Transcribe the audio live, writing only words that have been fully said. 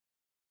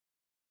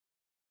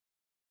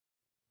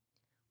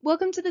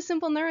Welcome to the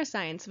simple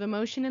neuroscience of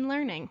emotion and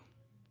learning.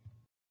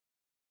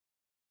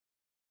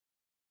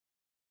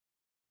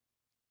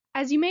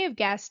 As you may have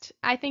guessed,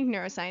 I think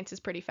neuroscience is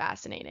pretty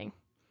fascinating.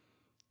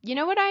 You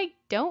know what I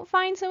don't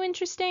find so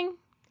interesting?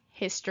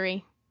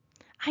 History.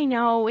 I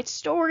know, it's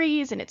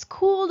stories and it's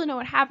cool to know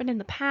what happened in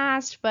the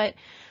past, but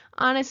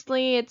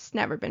honestly, it's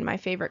never been my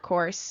favorite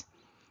course.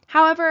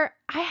 However,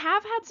 I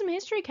have had some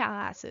history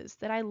classes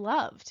that I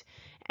loved,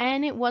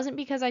 and it wasn't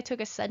because I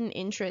took a sudden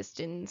interest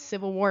in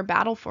Civil War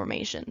battle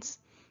formations.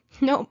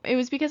 No, it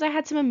was because I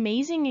had some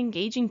amazing,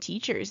 engaging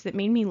teachers that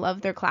made me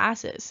love their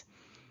classes.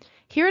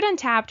 Here at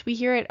Untapped, we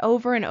hear it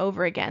over and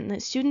over again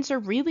that students are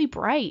really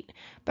bright,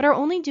 but are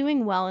only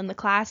doing well in the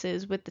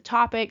classes with the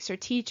topics or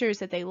teachers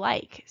that they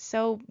like.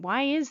 So,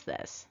 why is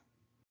this?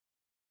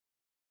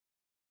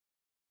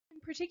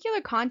 When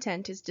particular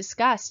content is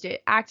discussed,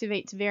 it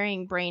activates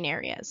varying brain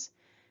areas,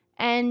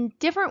 and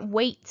different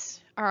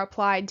weights are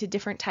applied to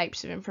different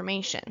types of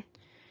information.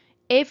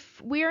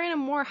 If we're in a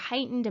more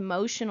heightened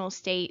emotional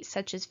state,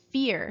 such as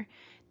fear,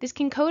 this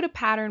can code a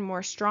pattern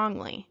more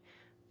strongly.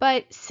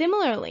 But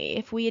similarly,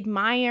 if we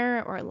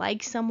admire or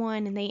like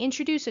someone and they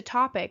introduce a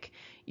topic,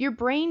 your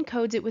brain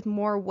codes it with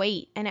more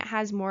weight and it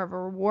has more of a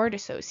reward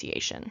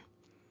association.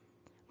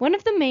 One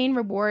of the main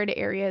reward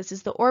areas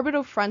is the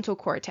orbital frontal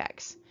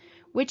cortex,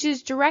 which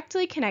is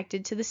directly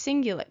connected to the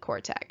cingulate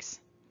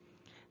cortex.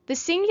 The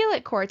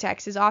cingulate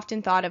cortex is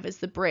often thought of as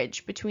the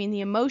bridge between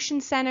the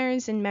emotion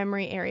centers and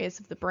memory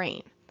areas of the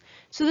brain.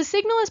 So the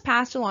signal is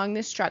passed along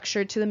this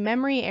structure to the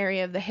memory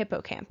area of the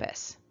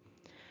hippocampus.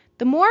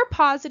 The more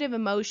positive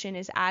emotion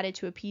is added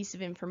to a piece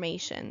of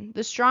information,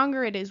 the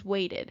stronger it is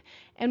weighted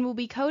and will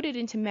be coded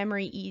into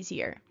memory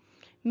easier,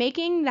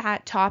 making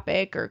that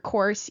topic or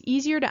course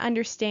easier to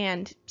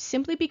understand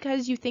simply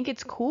because you think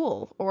it's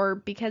cool or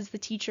because the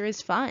teacher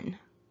is fun.